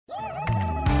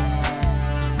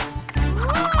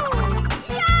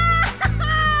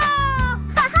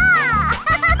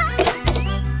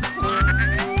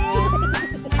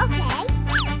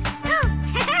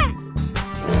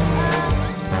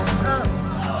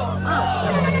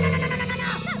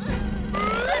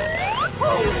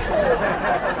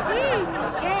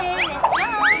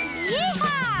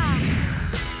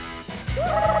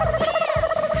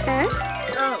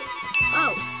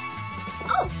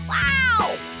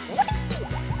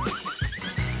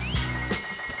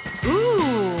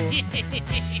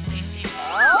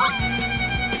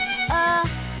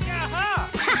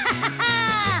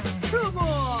Come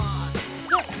on!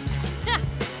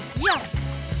 Yeah!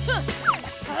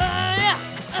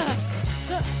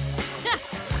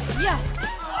 Yeah!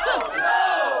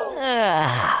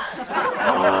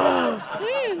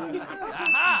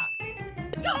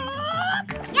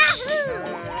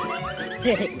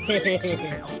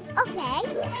 Okay.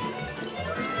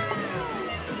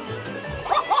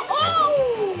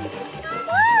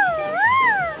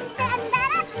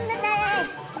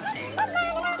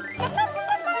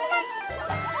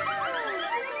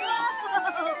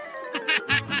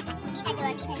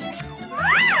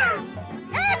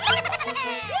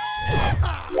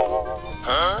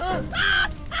 Huh?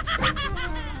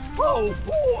 Oh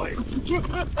boy!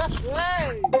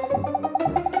 Hey!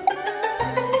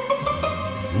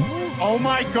 Oh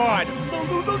my God!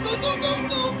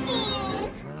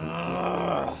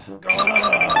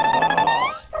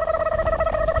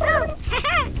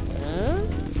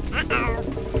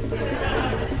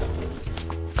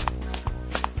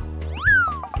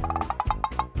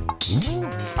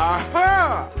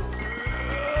 Aha!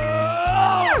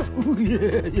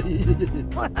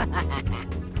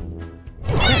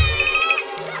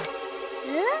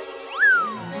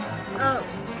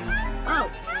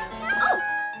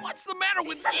 What's the matter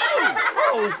with you?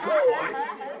 Oh boy!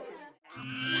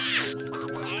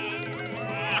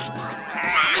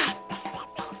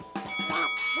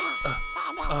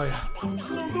 Oh yeah.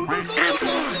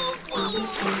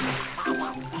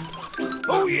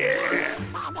 Oh yeah!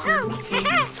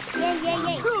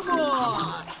 Yay. Come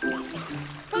on!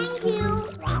 Thank you.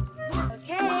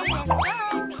 Okay, let's go.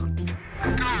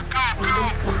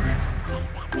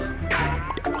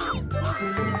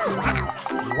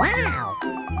 Wow.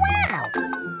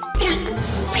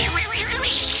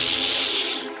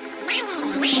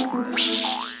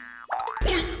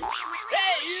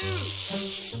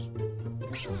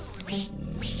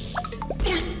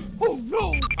 Oh no!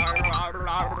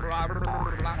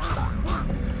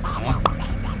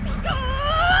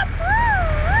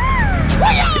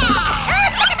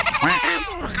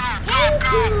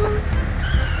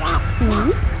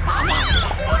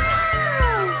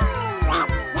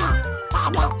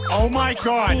 Oh my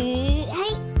God!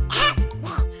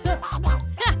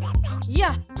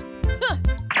 Yeah!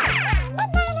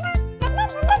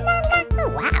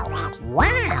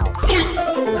 Wow.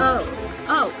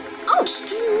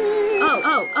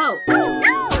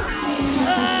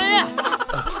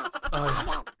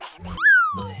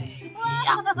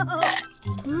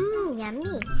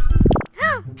 Yummy.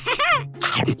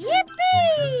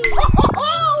 Yippee!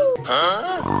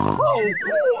 Huh? Oh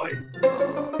boy!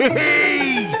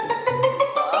 Hey!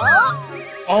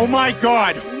 Oh my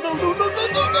God!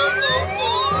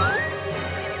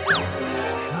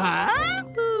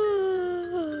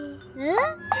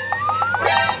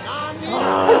 Oh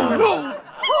no!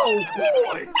 Oh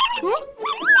boy!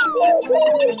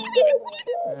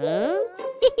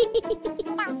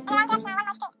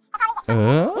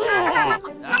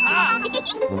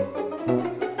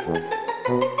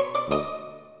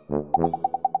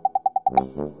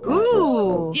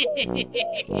 Ooh!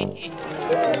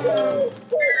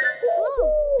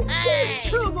 Hey!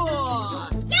 Come on!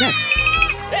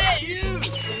 Hey, you!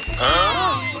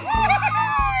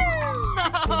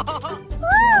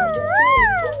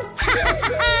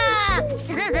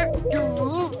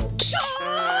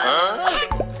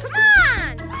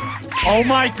 Oh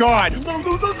my God! Huh?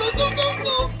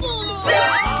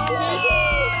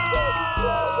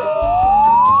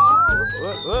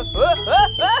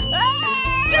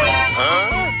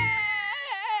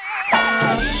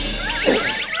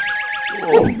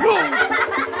 Oh no!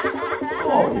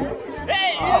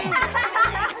 Hey,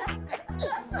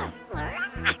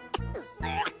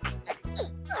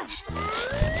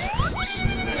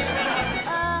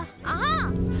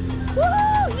 Woo,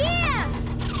 yeah!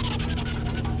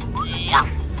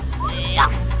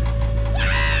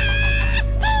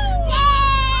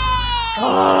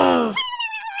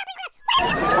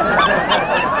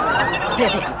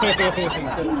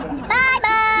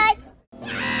 Bye-bye!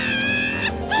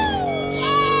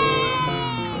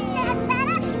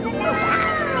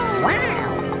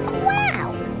 Wow!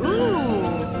 Ooh!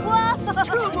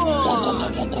 Come on!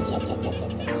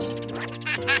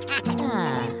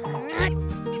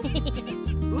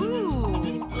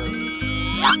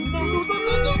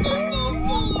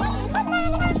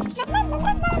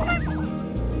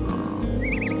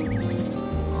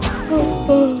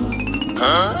 Ooh!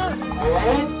 Huh?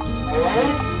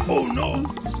 Oh no!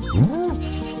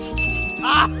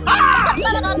 Aha!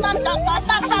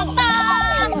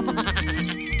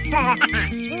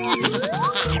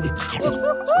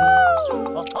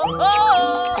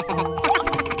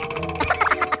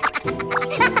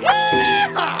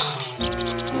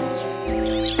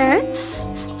 Huh?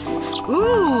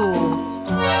 Ooh.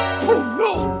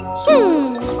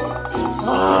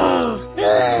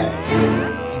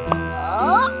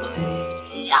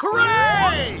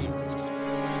 Hooray!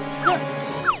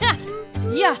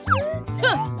 Yeah.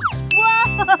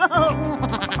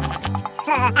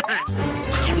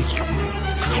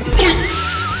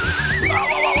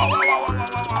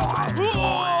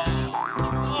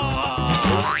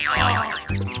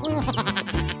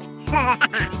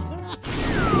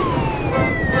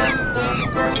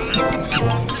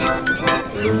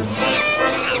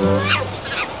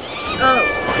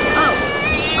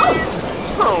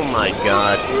 Oh my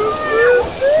god.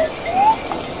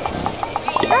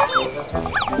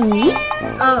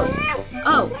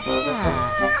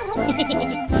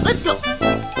 Let's go.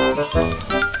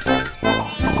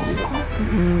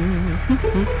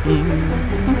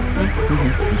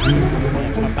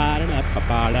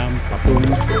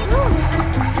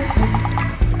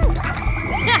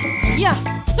 Yeah.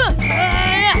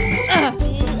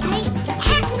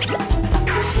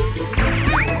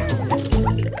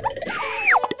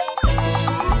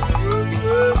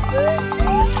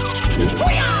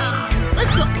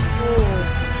 Let's go.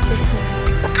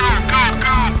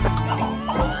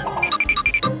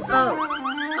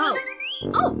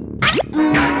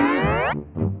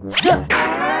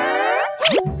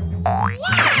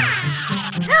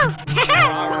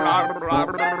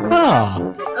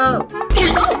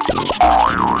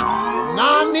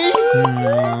 Nani?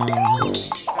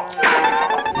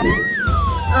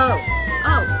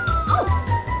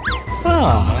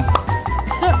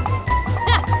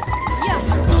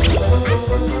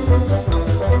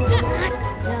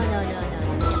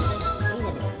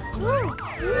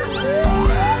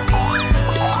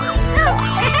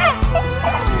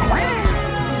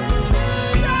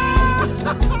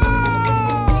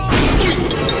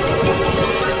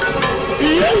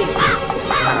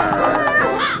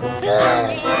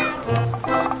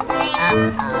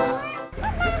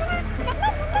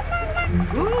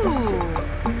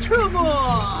 Come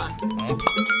on.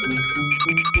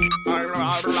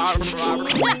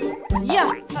 Yeah.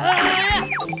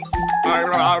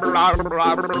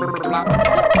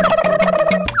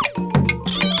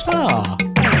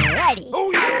 Alrighty. Oh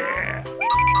yeah!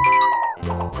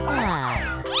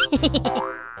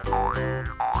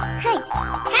 Hey,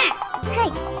 ha, hey,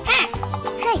 ha,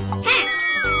 hey, ha.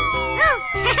 Oh,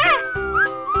 ha, ha.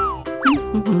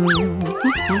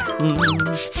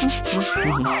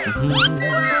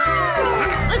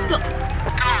 Let's go.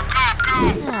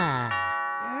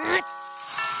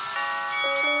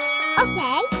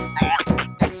 Okay.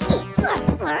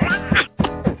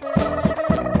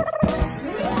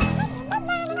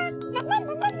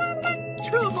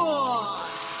 Come on.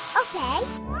 Okay.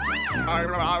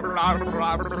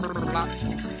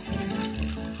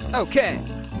 Okay.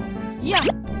 Yeah.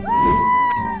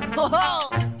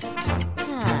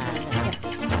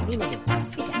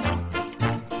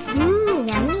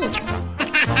 Yummy.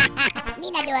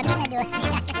 Mina dua, Mina dua.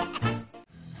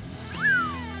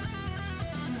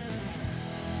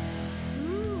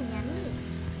 Yummy.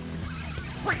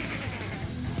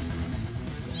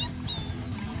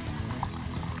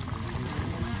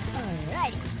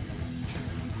 Alrighty.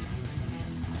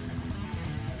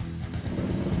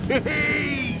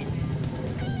 Hey!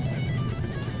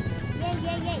 Yay,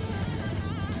 yay, yay.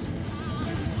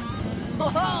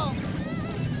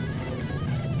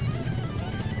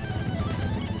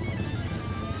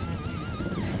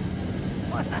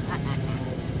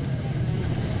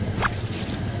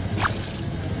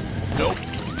 Nope.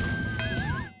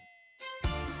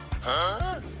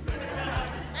 Huh?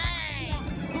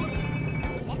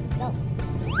 Let's go.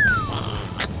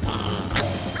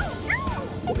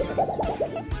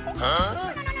 Huh?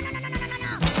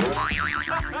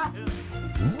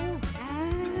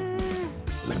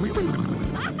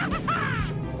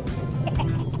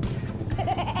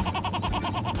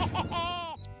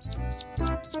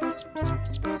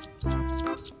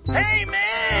 Hey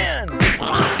man!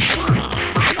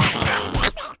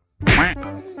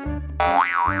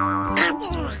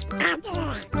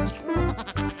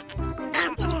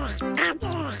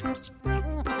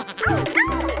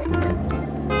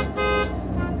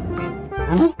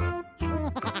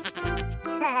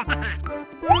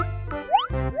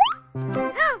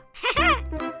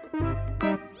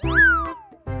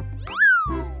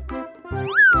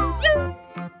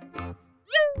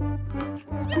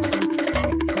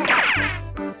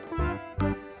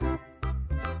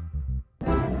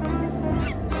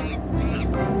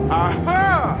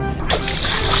 Aha!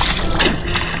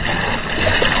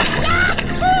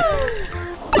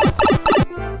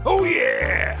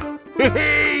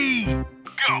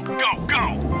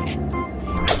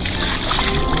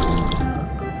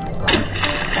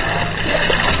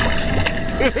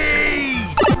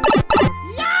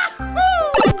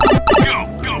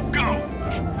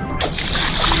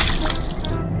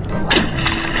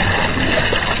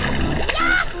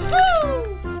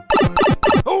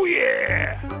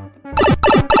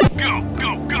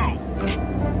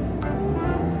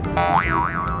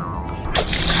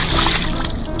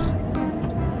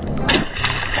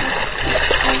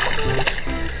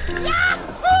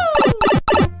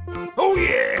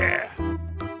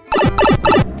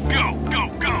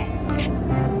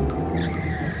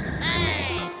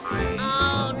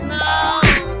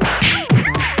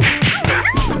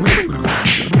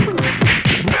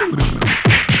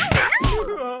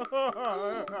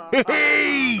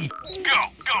 Hey!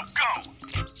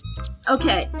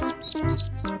 Okay.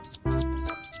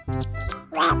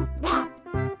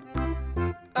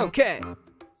 Okay.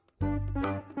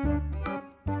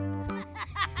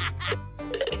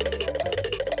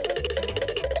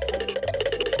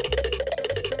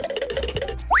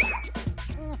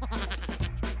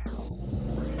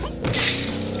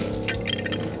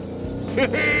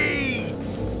 Hey!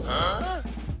 Huh?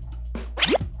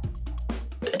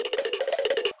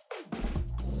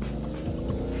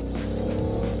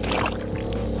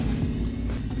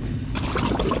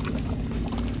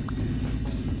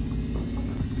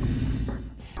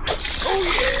 Oh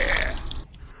yeah!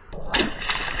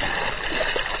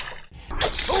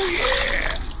 Oh yeah!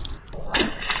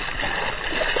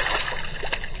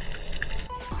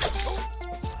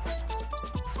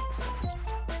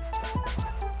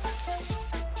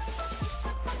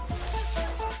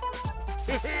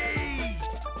 Hey!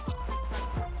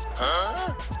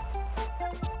 Huh?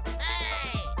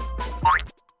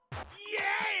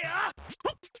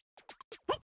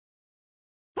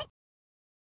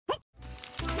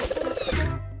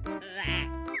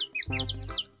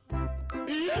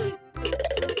 Yeah!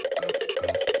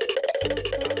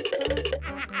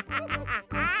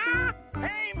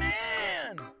 Hey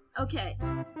man! Okay.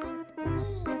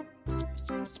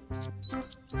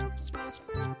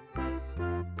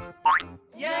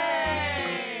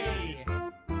 Yay!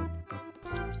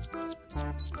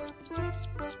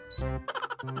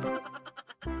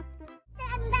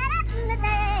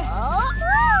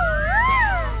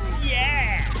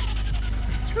 Yeah!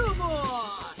 Come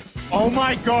on. Oh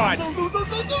my god! Come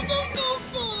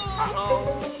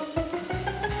on.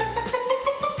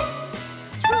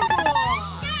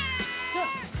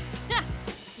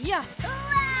 Yeah.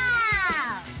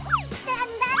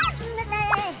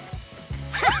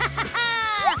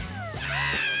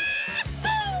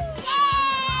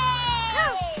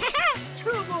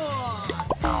 Come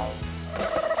on.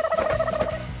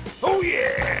 Oh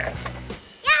yeah!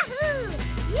 Yahoo!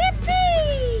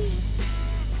 Yippee!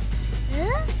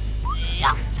 Huh?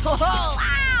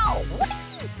 Wow!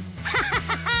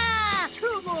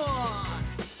 Come on.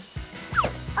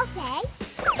 Okay.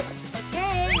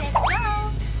 Okay, let's go.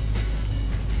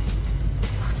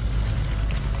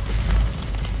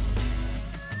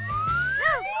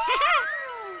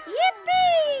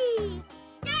 Yippee!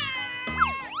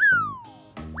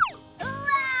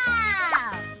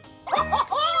 Wow!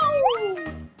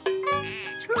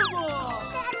 Come on.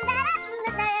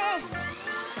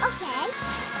 Okay.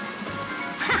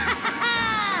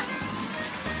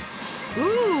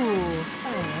 Ooh.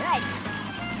 All right.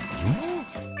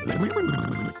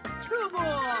 Come on.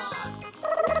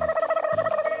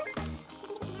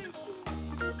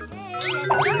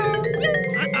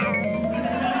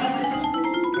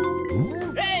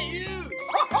 Hey you!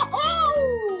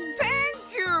 Thank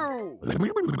you!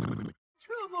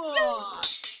 Come on.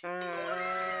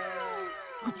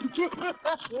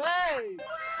 Hey.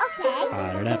 Okay.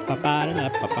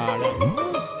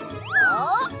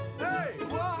 Oh.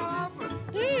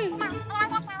 Hey, what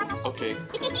happened? Okay.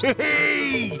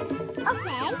 Hey!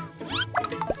 Okay.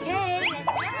 Okay, let's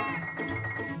go.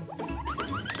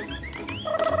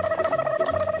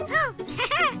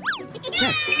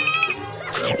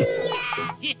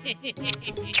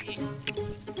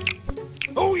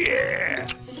 Oh yeah!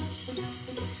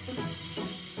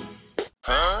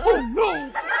 Huh? Oh no!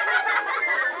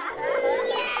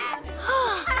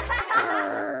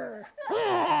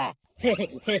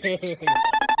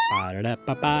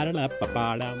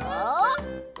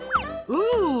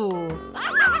 Ooh.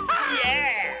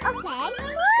 Yeah! Okay.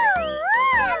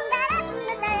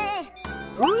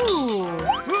 Ooh.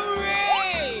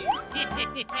 Hooray!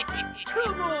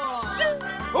 Come on.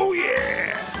 Oh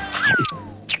yeah!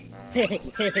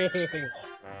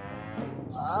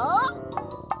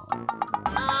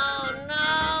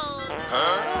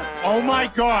 Huh? Oh my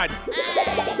god!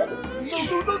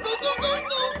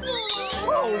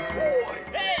 Oh boy!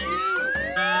 Hey you!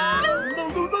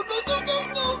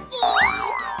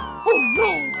 Oh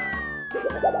no!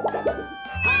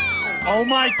 Oh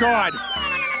my god!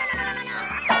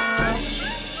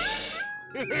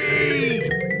 Hey!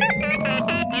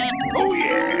 Oh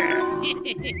yeah!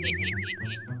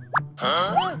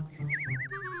 Huh?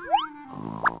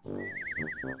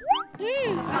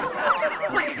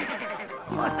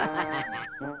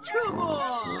 Come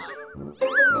on.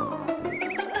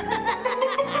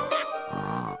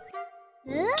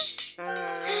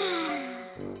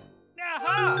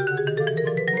 Aha!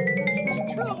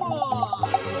 Come on.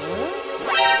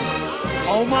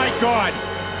 Oh my god!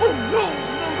 Oh no!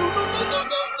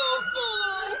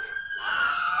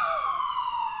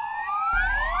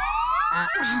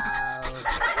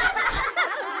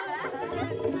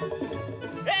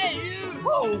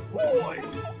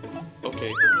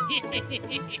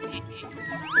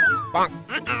 Bonk.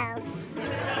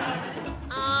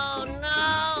 Oh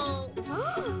no!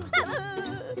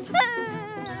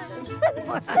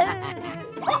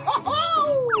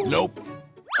 Nope.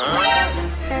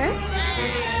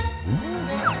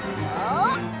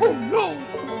 Oh no!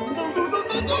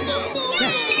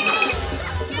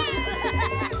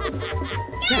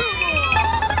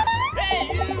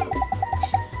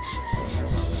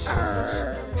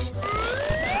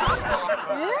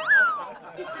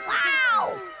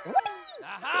 Wow!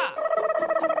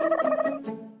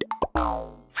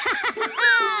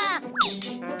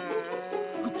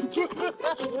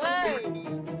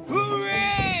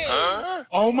 Huh?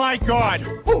 Oh my God!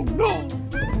 Oh no!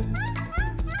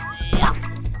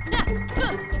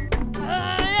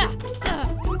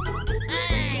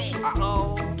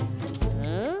 Uh-oh.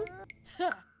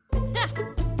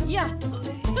 Yeah.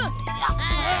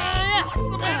 What's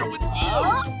the matter with you?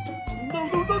 No,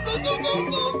 no, no, no, no, no, no,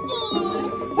 no!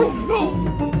 Oh no!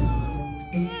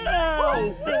 Oh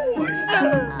boy!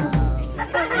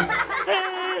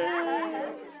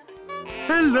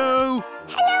 Hello!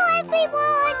 Hello,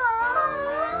 everyone!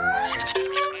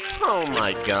 Oh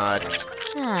my God.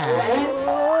 No.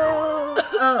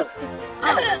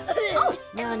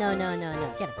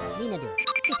 Get up. Nina do it.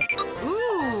 Spit it.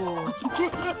 Ooh!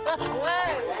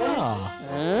 No.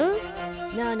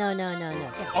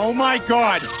 Get up. Oh my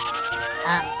God!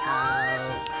 Uh-oh.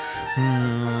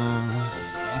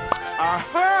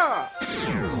 Aha!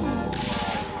 No.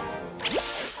 Get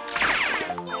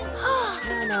up.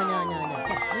 Nina do it.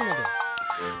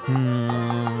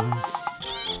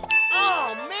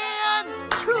 Oh man!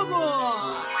 Come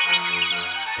on!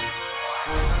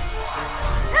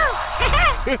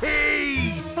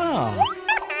 Hey! Ah.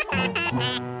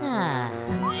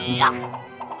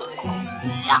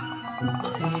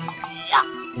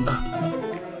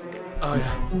 Oh yeah.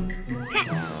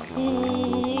 Hey!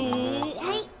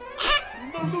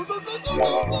 No, no, no, no, no,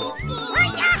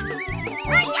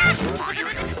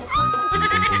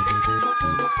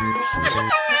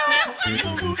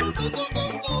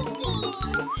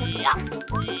 no,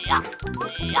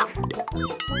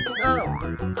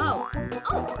 no!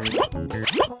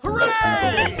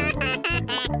 Hooray!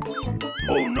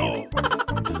 Oh no!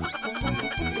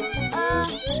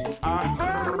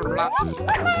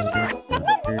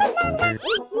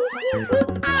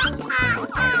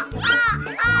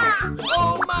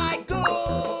 Oh my God!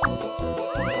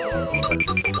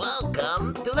 Welcome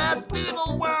to the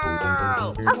Doodle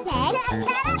World! Okay.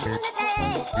 Ta-da!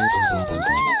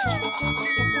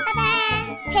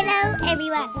 Hello,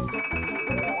 everyone.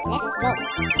 Let's go.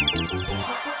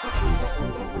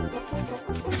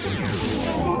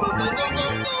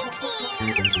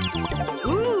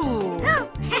 Ooh!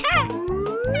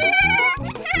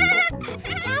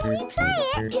 Shall we play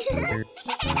it?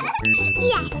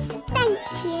 Yes, thank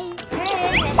you.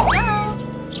 Let's go.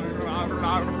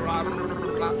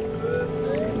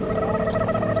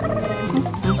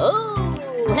 Oh,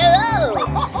 hello.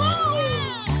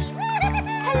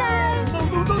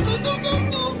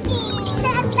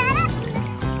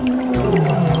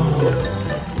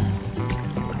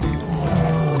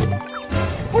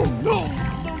 Oh no!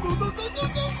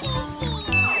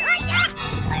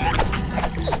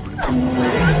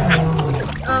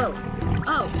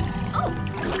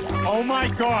 Oh my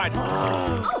God!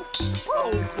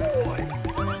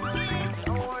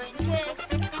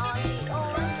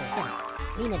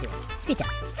 Nina do it. Spit it.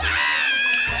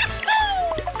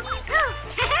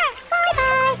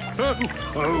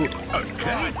 Oh,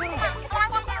 God!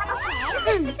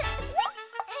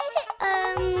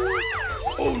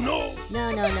 Oh no! No.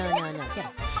 Get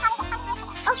up.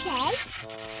 Okay.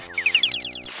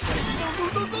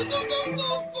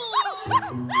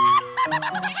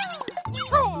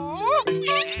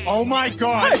 Oh my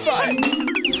God!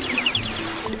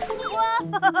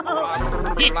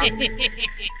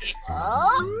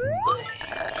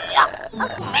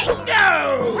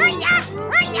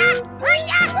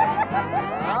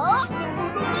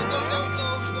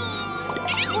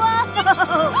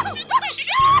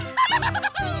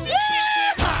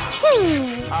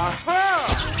 Aha!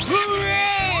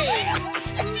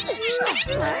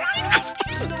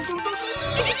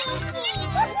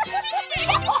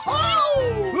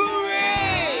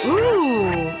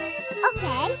 Ooh!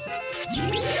 Okay.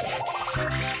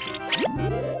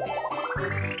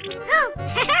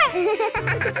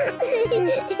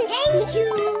 Thank you.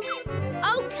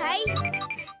 Okay.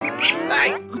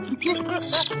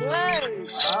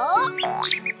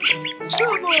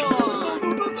 Come on!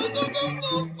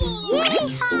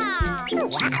 Yeehaw!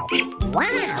 Wow!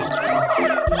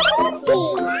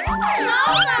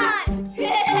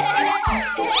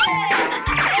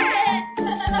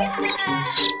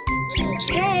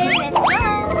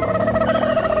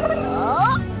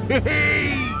 Oh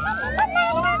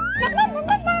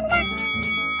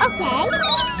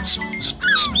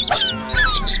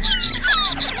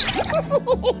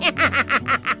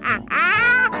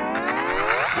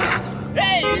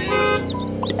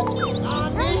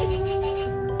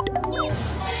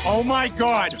my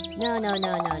God! No.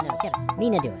 Get up.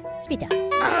 Mina do it. Spita.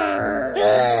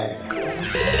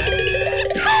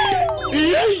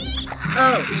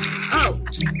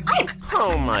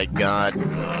 Oh my God.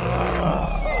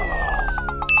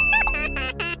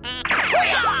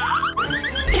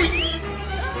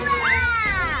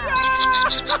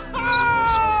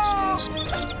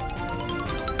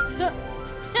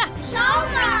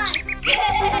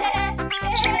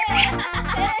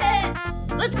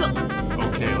 Let's go.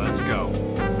 Okay, let's go.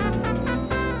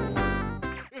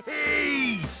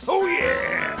 Hey! Oh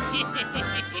yeah!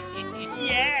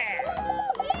 Yeah!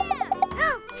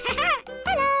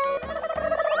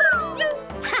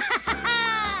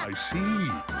 I see.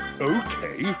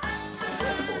 Okay.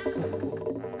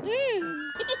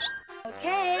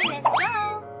 Okay, let's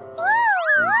go.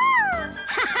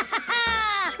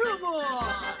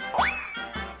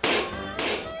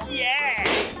 Yeah!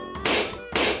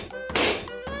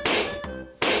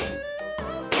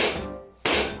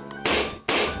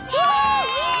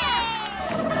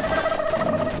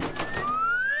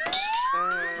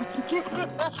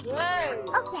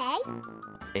 Okay.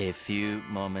 A few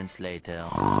moments later.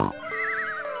 Oh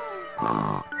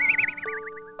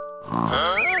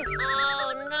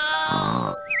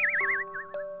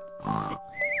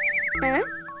no!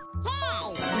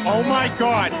 Oh my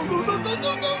God!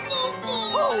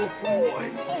 Oh boy!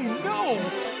 Oh no!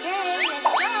 Okay, let's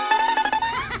go.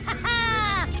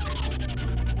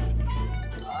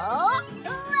 Oh,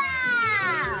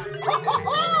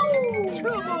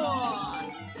 Come on!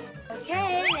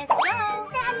 okay, let's go.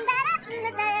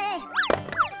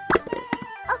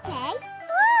 Okay.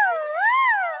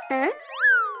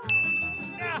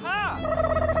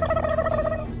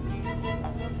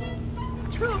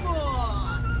 Come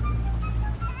on!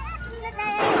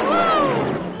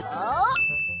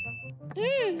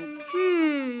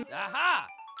 Aha!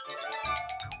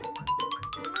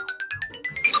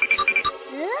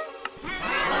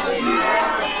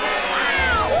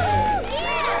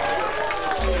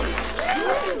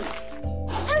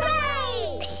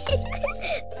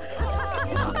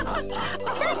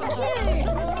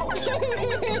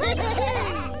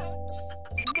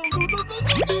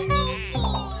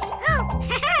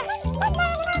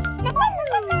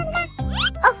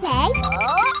 Okay.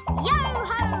 Yo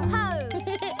ho ho.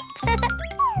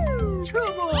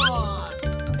 Come on!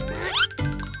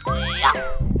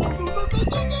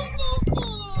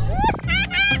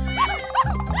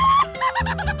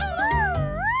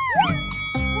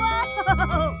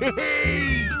 Whoa.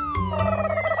 Hey!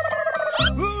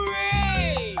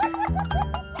 Hooray!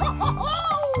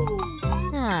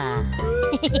 Ah.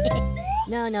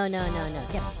 No.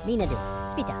 Get up. Mina do it.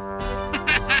 Spita.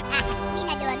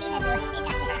 Mina do it.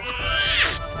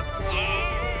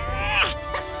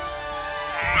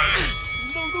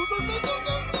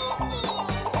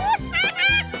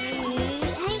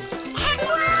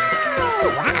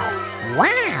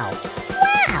 Wow.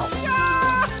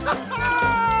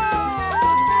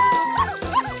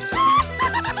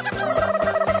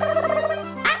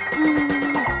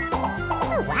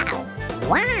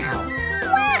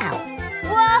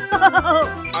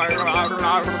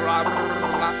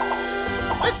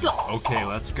 Let's go. Okay,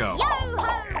 let's go. Yo ho.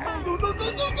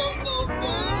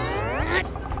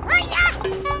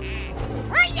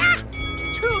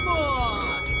 Come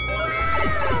on!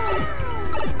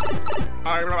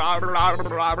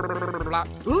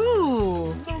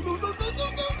 Ooh.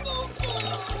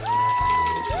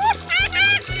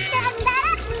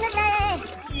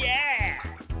 Yeah!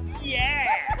 Yeah!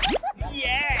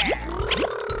 Yeah!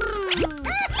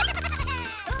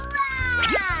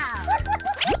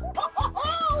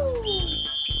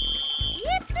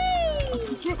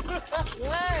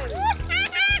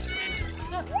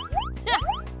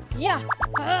 Yeah.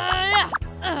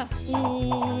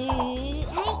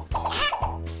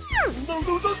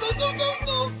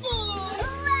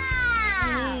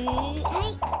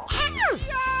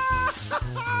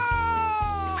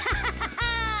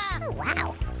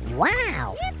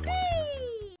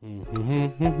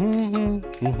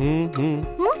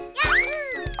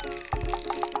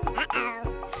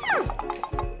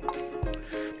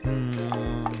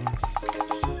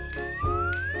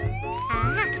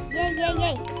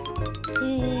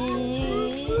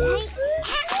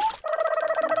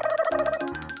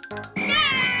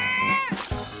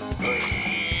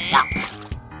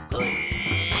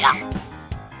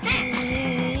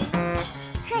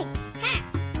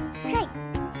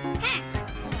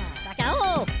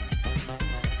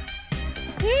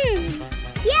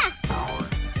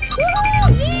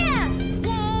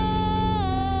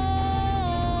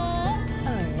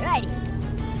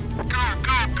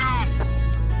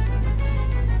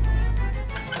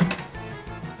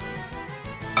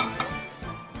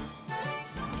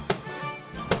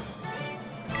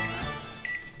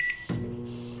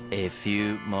 A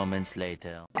few moments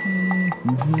later.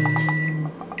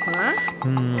 Huh?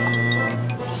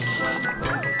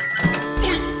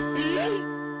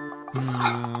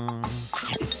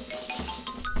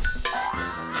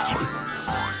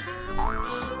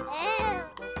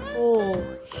 Oh,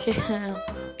 yeah.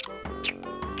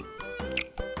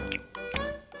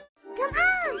 Come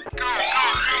on!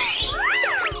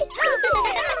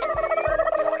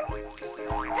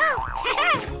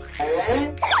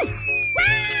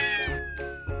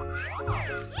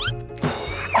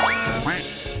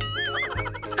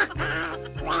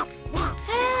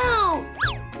 Help!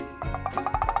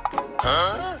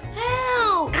 Huh?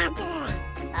 Help!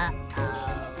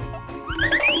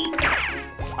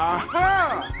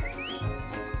 Aha!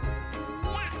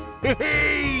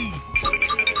 Hey!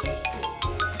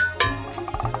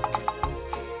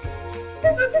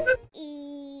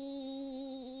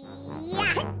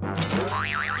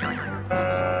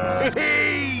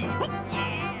 Hey!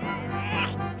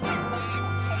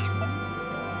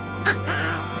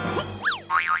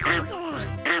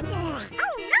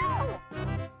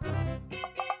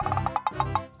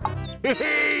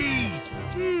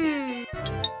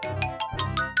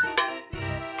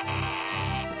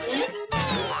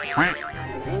 Hey!